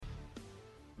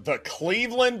The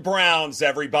Cleveland Browns,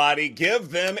 everybody.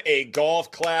 Give them a golf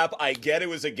clap. I get it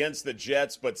was against the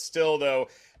Jets, but still, though,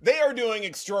 they are doing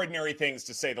extraordinary things,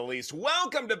 to say the least.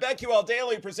 Welcome to BetQL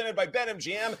Daily, presented by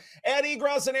BetMGM. Ed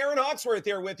Egros and Aaron Hawksworth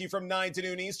here with you from 9 to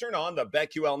noon Eastern on the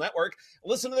BetQL Network.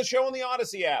 Listen to the show on the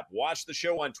Odyssey app. Watch the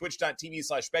show on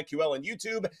twitch.tv/BetQL and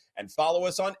YouTube, and follow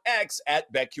us on X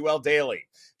at BetQL Daily.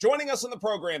 Joining us on the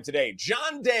program today,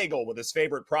 John Daigle with his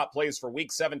favorite prop plays for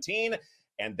Week 17.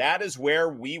 And that is where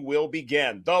we will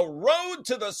begin. The road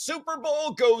to the Super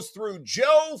Bowl goes through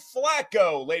Joe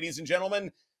Flacco, ladies and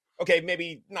gentlemen. Okay,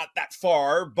 maybe not that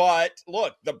far, but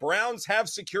look, the Browns have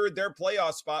secured their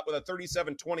playoff spot with a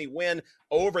 37-20 win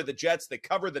over the Jets. They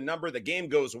cover the number. The game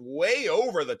goes way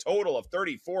over the total of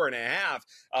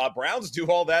 34.5. Browns do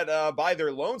all that by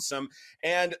their lonesome.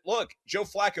 And look, Joe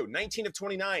Flacco, 19 of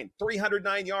 29,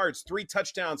 309 yards, 3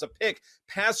 touchdowns, a pick,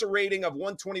 passer rating of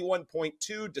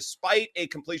 121.2, despite a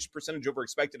completion percentage over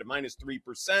expected of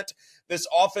 -3%. This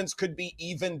offense could be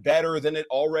even better than it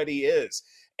already is.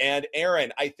 And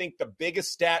Aaron, I think the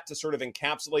biggest stat to sort of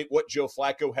encapsulate what Joe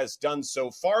Flacco has done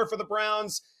so far for the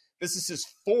Browns, this is his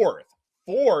fourth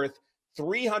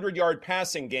 300-yard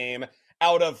passing game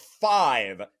out of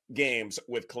 5 games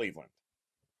with Cleveland.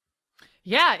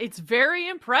 Yeah, it's very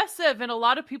impressive. And a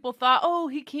lot of people thought, oh,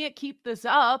 he can't keep this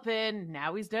up. And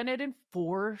now he's done it in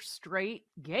 4 straight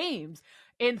games.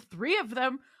 And 3 of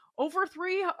them over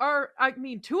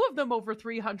 2 of them over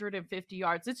 350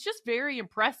 yards. It's just very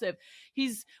impressive.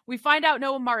 We find out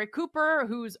no Amari Cooper,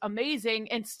 who's amazing.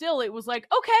 And still it was like,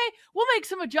 okay, we'll make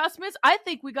some adjustments. I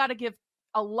think we got to give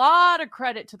a lot of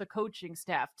credit to the coaching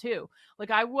staff too.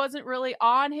 Like, I wasn't really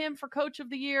on him for coach of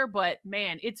the year, but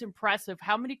man, it's impressive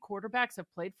how many quarterbacks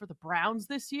have played for the Browns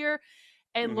this year.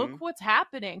 And look what's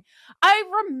happening. I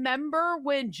remember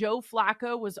when Joe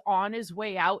Flacco was on his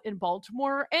way out in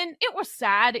Baltimore, and it was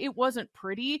sad. It wasn't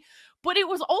pretty, but it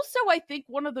was also, I think,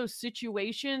 one of those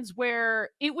situations where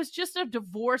it was just a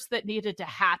divorce that needed to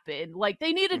happen. Like,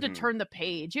 they needed to turn the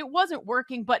page. It wasn't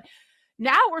working, but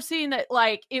now we're seeing that,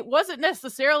 like, it wasn't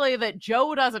necessarily that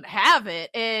Joe doesn't have it.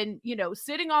 And,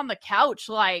 sitting on the couch,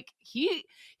 like, he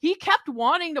kept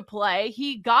wanting to play.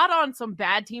 He got on some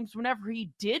bad teams whenever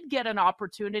he did get an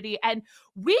opportunity. And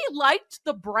we liked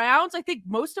the Browns. I think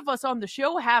most of us on the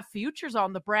show have futures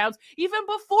on the Browns, even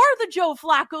before the Joe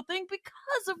Flacco thing,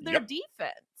 because of their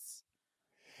defense.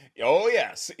 Oh,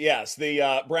 yes.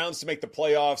 The Browns to make the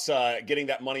playoffs, getting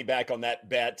that money back on that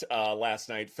bet last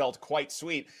night felt quite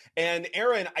sweet. And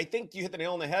Aaron, I think you hit the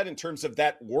nail on the head in terms of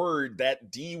that word, that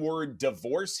D word,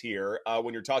 divorce here,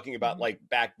 when you're talking about like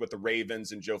back with the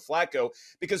Ravens and Joe Flacco,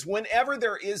 because whenever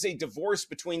there is a divorce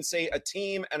between, say, a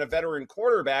team and a veteran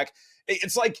quarterback,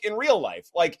 it's like in real life.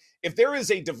 Like, if there is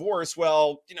a divorce,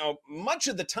 well, much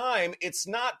of the time it's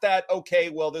not that, okay,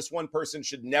 well, this one person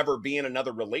should never be in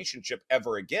another relationship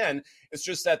ever again. It's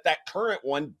just that current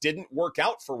one didn't work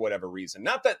out for whatever reason.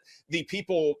 Not that the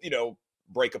people,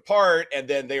 break apart and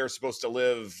then they are supposed to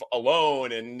live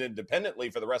alone and independently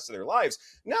for the rest of their lives.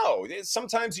 No,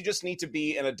 sometimes you just need to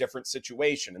be in a different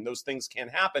situation, and those things can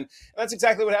happen. And that's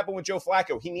exactly what happened with Joe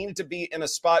Flacco. He needed to be in a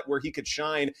spot where he could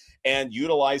shine and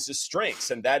utilize his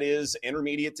strengths, and that is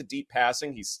intermediate to deep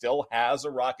passing. He still has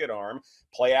a rocket arm.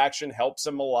 Play action helps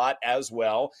him a lot as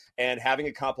well, and having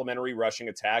a complementary rushing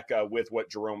attack with what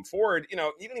Jerome Ford, he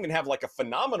didn't even have like a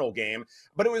phenomenal game,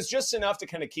 but it was just enough to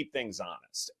kind of keep things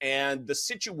honest. And the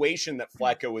situation that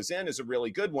Flacco is in is a really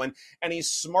good one, and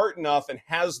he's smart enough and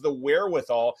has the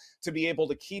wherewithal to be able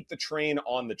to keep the train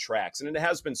on the tracks. And it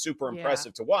has been super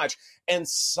impressive to watch. And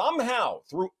somehow,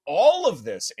 through all of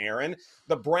this, Aaron,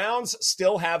 the Browns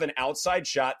still have an outside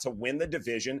shot to win the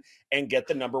division and get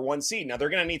the number 1 seed. Now, they're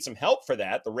going to need some help for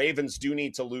that. The Ravens do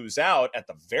need to lose out at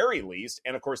the very least.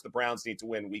 And of course, the Browns need to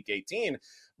win Week 18.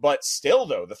 But still,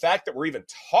 though, the fact that we're even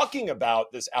talking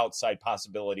about this outside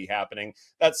possibility happening,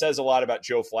 that says a lot about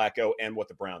Joe Flacco and what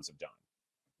the Browns have done.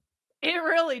 It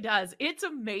really does. It's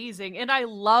amazing. And I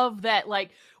love that,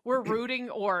 like, we're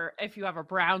rooting, or if you have a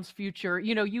Browns future,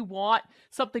 you want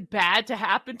something bad to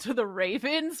happen to the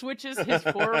Ravens, which is his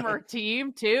former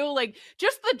team too. Like,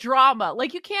 just the drama,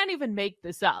 like, you can't even make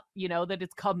this up, that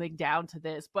it's coming down to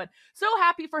this. But so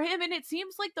happy for him. And it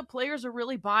seems like the players are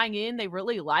really buying in. They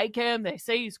really like him. They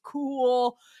say he's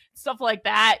cool, stuff like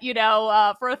that,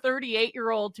 for a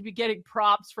 38-year-old to be getting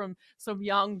props from some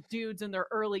young dudes in their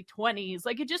early 20s.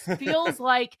 Like, it just feels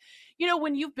like,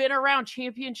 when you've been around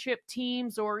championship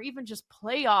teams or even just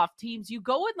playoff teams, you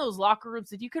go in those locker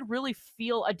rooms and you can really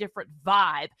feel a different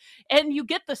vibe. And you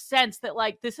get the sense that,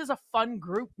 like, this is a fun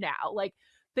group now. Like,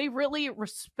 they really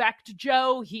respect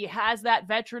Joe. He has that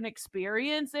veteran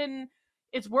experience, and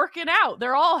it's working out.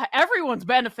 Everyone's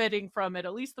benefiting from it.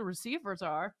 At least the receivers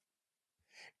are.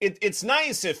 It's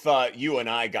nice if you and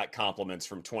I got compliments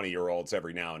from 20-year-olds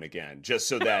every now and again, just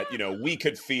so that, we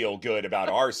could feel good about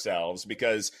ourselves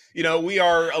because, we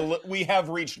have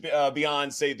reached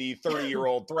beyond, say, the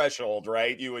 30-year-old threshold,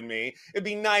 right? You and me. It'd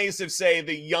be nice if, say,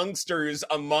 the youngsters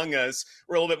among us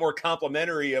were a little bit more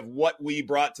complimentary of what we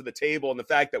brought to the table and the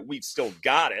fact that we've still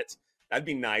got it. That'd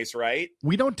be nice, right?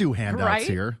 We don't do handouts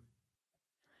here.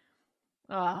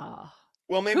 Well,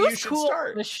 maybe you should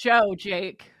start the show,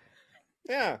 Jake.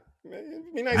 Yeah,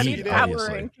 it'd be nice. I need power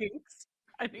rankings.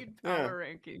 I need power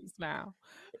rankings now.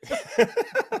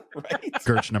 Right,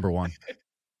 Gertch number 1.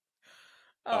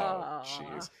 Oh,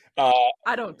 jeez.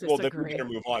 I don't disagree. Well, then we better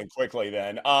move on quickly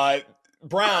then.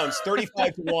 Browns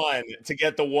 35-1 to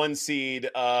get the 1 seed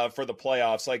for the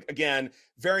playoffs. Like, again,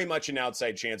 very much an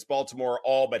outside chance. Baltimore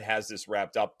all but has this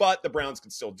wrapped up, but the Browns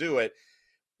can still do it.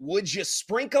 Would you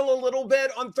sprinkle a little bit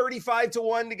on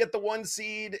 35-1 to get the 1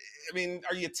 seed? I mean,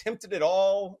 are you tempted at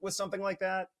all with something like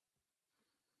that?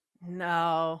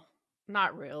 No,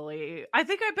 not really. I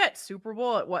think I bet Super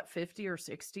Bowl at 50 or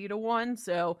 60-1.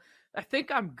 So I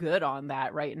think I'm good on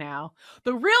that right now.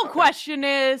 The real question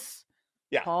is,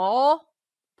 Paul,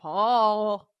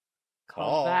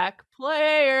 comeback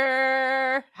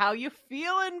player. How you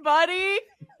feeling, buddy?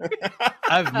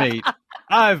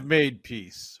 I've made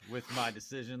peace with my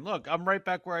decision. Look, I'm right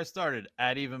back where I started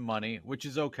at even money, which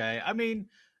is okay. I mean,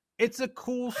 it's a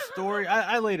cool story.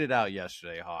 I laid it out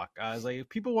yesterday, Hawk. I was like, if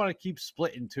people want to keep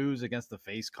splitting twos against the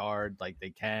face card like they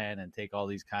can and take all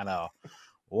these kind of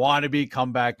wannabe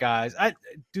comeback guys,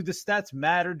 do the stats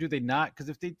matter? Do they not? Because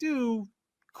if they do,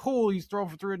 cool, he's throwing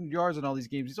for 300 yards in all these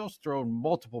games. He's also thrown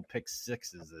multiple pick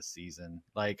sixes this season.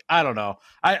 Like, I don't know.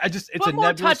 It's a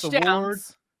nebulous award.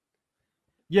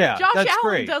 Yeah, Josh that's Allen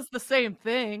great. does the same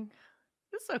thing.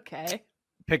 It's okay.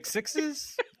 Pick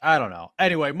sixes? I don't know.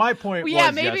 Anyway, my point was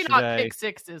maybe yesterday, not pick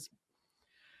sixes.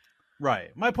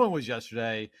 Right. My point was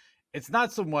yesterday, it's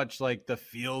not so much like the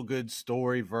feel-good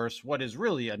story versus what is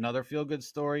really another feel-good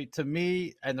story. To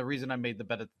me, and the reason I made the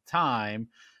bet at the time,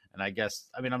 and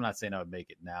I'm not saying I would make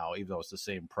it now, even though it's the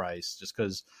same price, just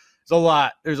because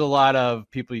there's a lot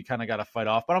of people you kind of got to fight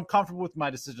off, but I'm comfortable with my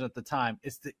decision at the time.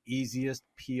 It's the easiest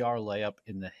PR layup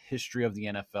in the history of the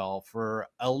NFL for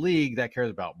a league that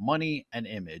cares about money and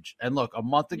image. And look, a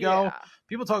month ago,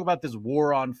 people talk about this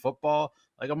war on football.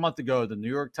 Like a month ago, the New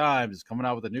York Times is coming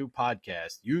out with a new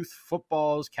podcast, Youth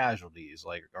Football's Casualties,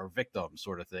 like our victims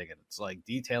sort of thing. And it's like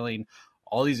detailing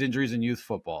all these injuries in youth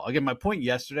football. Again, my point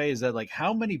yesterday is that like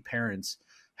how many parents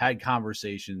had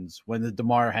conversations when the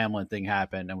Damar Hamlin thing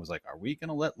happened and was like, are we going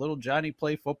to let little Johnny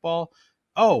play football?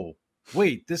 Oh,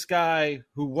 wait, this guy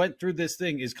who went through this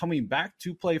thing is coming back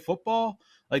to play football?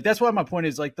 Like, that's why my point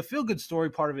is like the feel good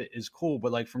story part of it is cool,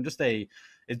 but like from just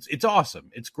it's awesome.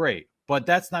 It's great. But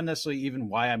that's not necessarily even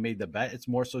why I made the bet. It's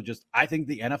more so just, I think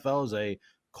the NFL is a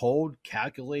cold,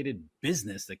 calculated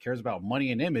business that cares about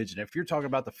money and image. And if you're talking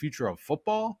about the future of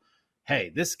football,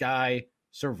 hey, this guy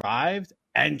survived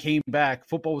and came back.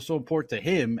 Football was so important to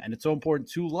him, and it's so important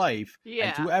to life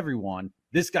and to everyone.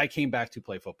 This guy came back to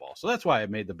play football, so that's why I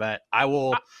made the bet.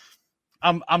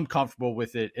 I'm comfortable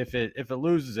with it. If it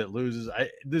loses, it loses.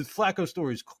 The Flacco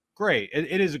story is great.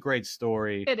 It is a great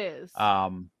story. It is.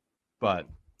 But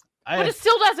it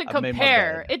still doesn't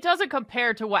compare. It doesn't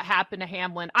compare to what happened to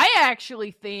Hamlin. I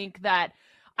actually think that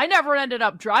I never ended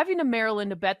up driving to Maryland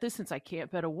to bet this since I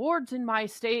can't bet awards in my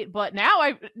state. But now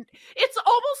it's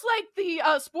almost like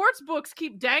the sports books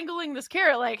keep dangling this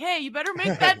carrot like, hey, you better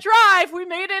make that drive. We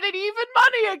made it at even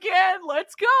money again.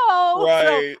 Let's go. Right.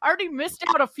 So I already missed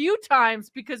out a few times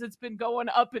because it's been going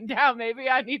up and down. Maybe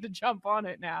I need to jump on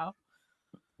it now.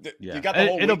 You got the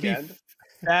whole It'll weekend. Be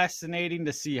fascinating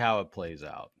to see how it plays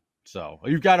out. So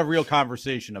you've got a real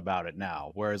conversation about it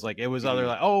now. Whereas like it was other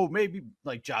like, oh, maybe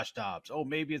like Josh Dobbs. Oh,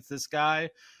 maybe it's this guy.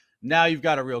 Now you've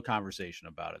got a real conversation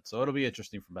about it. So it'll be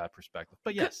interesting from that perspective.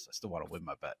 But yes, I still want to win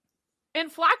my bet.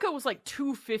 And Flacco was like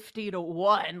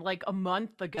 250-1 like a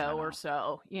month ago or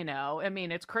so. I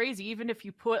mean, it's crazy. Even if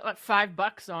you put like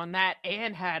 $5 on that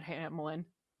and had Hamlin,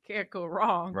 can't go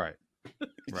wrong. Right.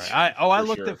 I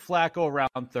looked at Flacco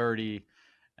around 30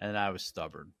 and I was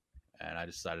stubborn. And I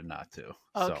decided not to.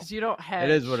 Oh, because you don't hedge.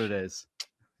 It is what it is.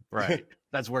 Right.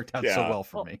 That's worked out so well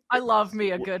for me. I love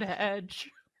me a good hedge.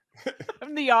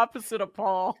 I'm the opposite of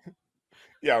Paul.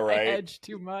 Yeah, right. I hedge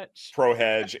too much. Pro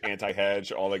hedge, anti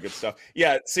hedge, all that good stuff.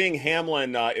 Yeah, seeing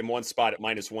Hamlin in one spot at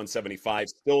minus 175,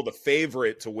 still the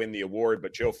favorite to win the award,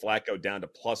 but Joe Flacco down to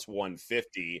plus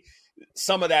 150.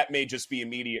 some of that may just be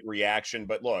immediate reaction.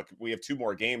 But look, we have 2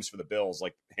 more games for the Bills.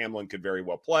 Like, Hamlin could very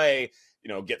well play,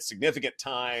 get significant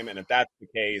time. And if that's the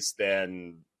case,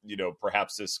 then,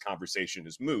 perhaps this conversation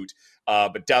is moot.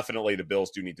 But definitely the Bills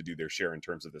do need to do their share in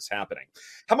terms of this happening.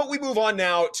 How about we move on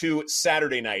now to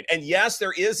Saturday night? And yes,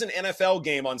 there is an NFL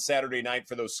game on Saturday night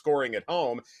for those scoring at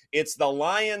home. It's the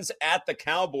Lions at the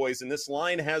Cowboys, and this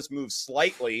line has moved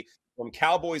slightly from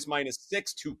Cowboys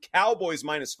 -6 to Cowboys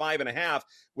 -5.5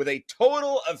 with a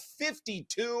total of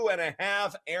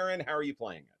 52.5. Aaron, how are you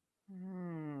playing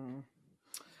it?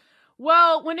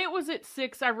 Well, when it was at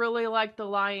 6, I really liked the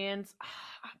Lions.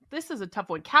 This is a tough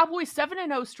one. Cowboys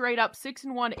 7-0 straight up,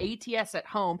 6-1 ATS at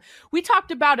home. We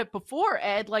talked about it before,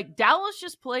 Ed. Like, Dallas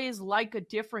just plays like a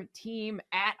different team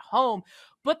at home.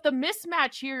 But the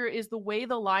mismatch here is the way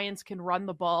the Lions can run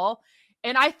the ball.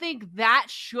 And I think that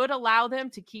should allow them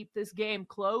to keep this game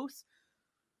close.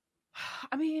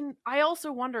 I mean, I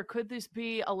also wonder, could this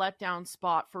be a letdown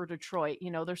spot for Detroit?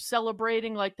 They're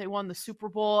celebrating like they won the Super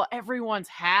Bowl. Everyone's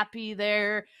happy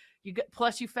there.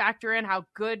 Plus you factor in how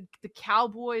good the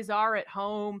Cowboys are at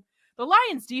home. The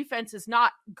Lions defense is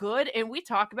not good, and we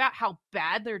talk about how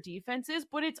bad their defense is,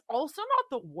 but it's also not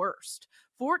the worst.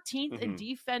 14th in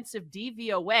defensive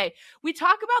DVOA. We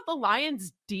talk about the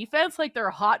Lions defense like they're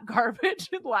hot garbage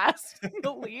and last in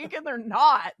the league, and they're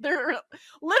not. They're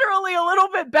literally a little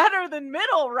bit better than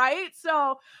middle, right?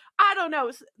 So I don't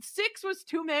know. 6 was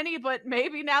too many, but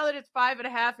maybe now that it's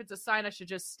 5.5, it's a sign I should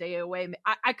just stay away.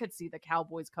 I could see the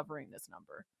Cowboys covering this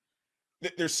number.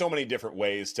 There's so many different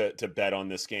ways to bet on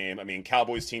this game. I mean,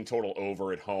 Cowboys team total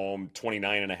over at home,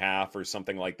 29.5 or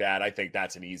something like that. I think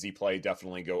that's an easy play.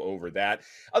 Definitely go over that.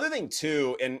 Other thing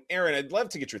too, and Aaron, I'd love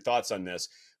to get your thoughts on this.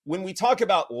 When we talk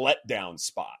about letdown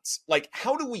spots, like,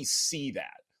 how do we see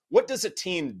that? What does a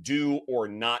team do or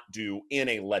not do in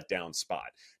a letdown spot?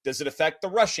 Does it affect the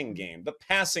rushing game, the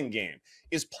passing game?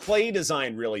 Is play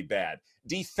design really bad?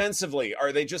 Defensively,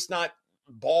 are they just not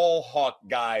ball hawk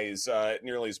guys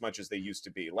nearly as much as they used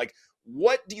to be? Like,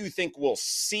 what do you think we'll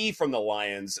see from the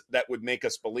Lions that would make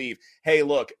us believe, hey,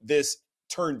 look, this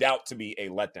turned out to be a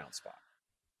letdown spot?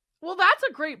 Well, that's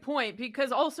a great point,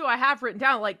 because also I have written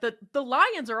down, like, the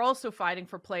Lions are also fighting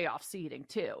for playoff seeding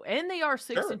too, and they are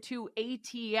 6-2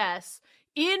 ATS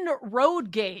in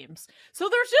road games. So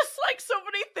there's just like so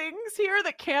many things here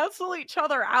that cancel each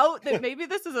other out that maybe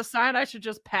this is a sign I should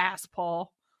just pass,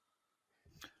 Paul.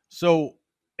 So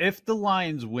if the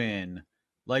Lions win,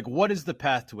 like, what is the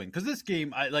path to win? Because this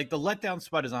game, the letdown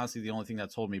spot is honestly the only thing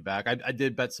that's holding me back. I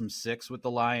did bet some 6 with the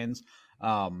Lions.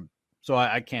 So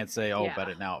I can't say, bet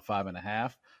it now at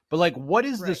 5.5. But, like, what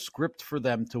is the script for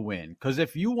them to win? Because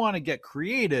if you want to get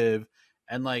creative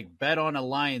and, like, bet on a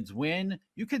Lions win,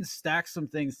 you can stack some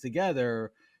things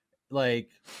together, like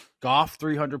Goff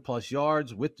 300+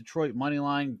 yards with Detroit money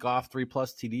line, Goff 3+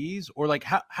 TDs, or like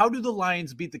how do the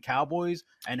Lions beat the Cowboys,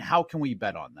 and how can we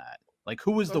bet on that? Like,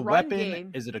 who is the weapon?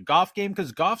 Game. Is it a Goff game?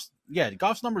 Because Goff's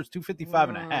number is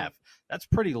 255.5. That's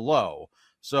pretty low.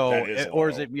 So, is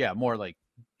it more like,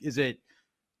 is it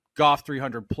Goff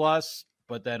 300+,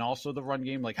 but then also the run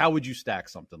game? Like, how would you stack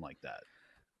something like that?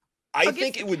 I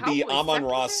think it would be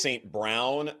Amon-Ra St.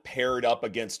 Brown paired up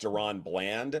against Deron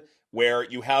Bland, where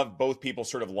you have both people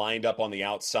sort of lined up on the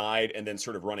outside and then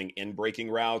sort of running in breaking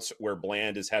routes where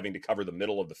Bland is having to cover the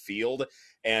middle of the field.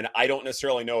 And I don't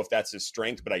necessarily know if that's his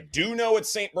strength, but I do know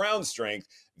it's St. Brown's strength.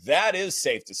 That is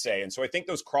safe to say. And so I think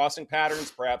those crossing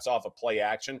patterns, perhaps off of play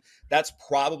action, that's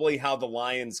probably how the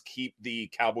Lions keep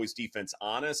the Cowboys defense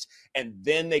honest, and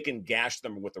then they can gash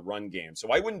them with the run game. So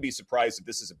I wouldn't be surprised if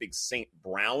this is a big St.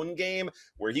 Brown game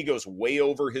where he goes way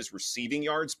over his receiving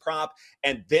yards prop,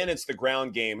 and then it's the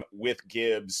ground game with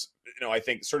Gibbs, I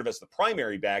think sort of as the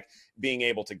primary back, being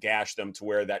able to gash them to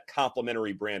where that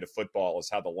complementary brand of football is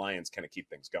how the Lions kind of keep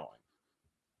things going.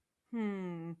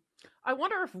 I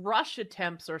wonder if rush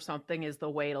attempts or something is the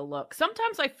way to look.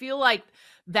 Sometimes I feel like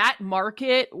that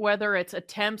market, whether it's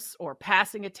attempts or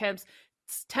passing attempts,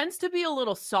 tends to be a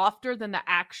little softer than the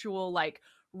actual like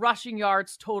rushing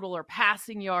yards total or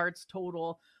passing yards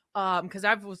total. Because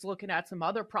I was looking at some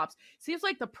other props. Seems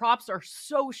like the props are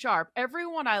so sharp.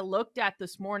 Everyone I looked at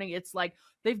this morning, it's like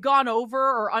they've gone over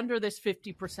or under this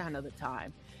 50% of the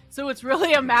time. So it's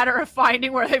really a matter of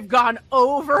finding where they've gone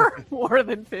over more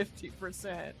than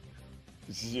 50%.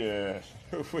 Yeah,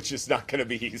 which is not going to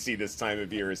be easy this time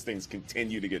of year as things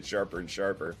continue to get sharper and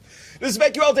sharper. This is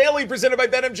BetQL Daily presented by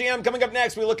BetMGM. Coming up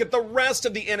next, we look at the rest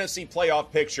of the NFC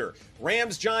playoff picture.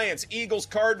 Rams, Giants, Eagles,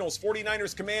 Cardinals,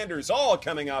 49ers, Commanders, all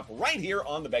coming up right here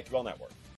on the BetQL Network.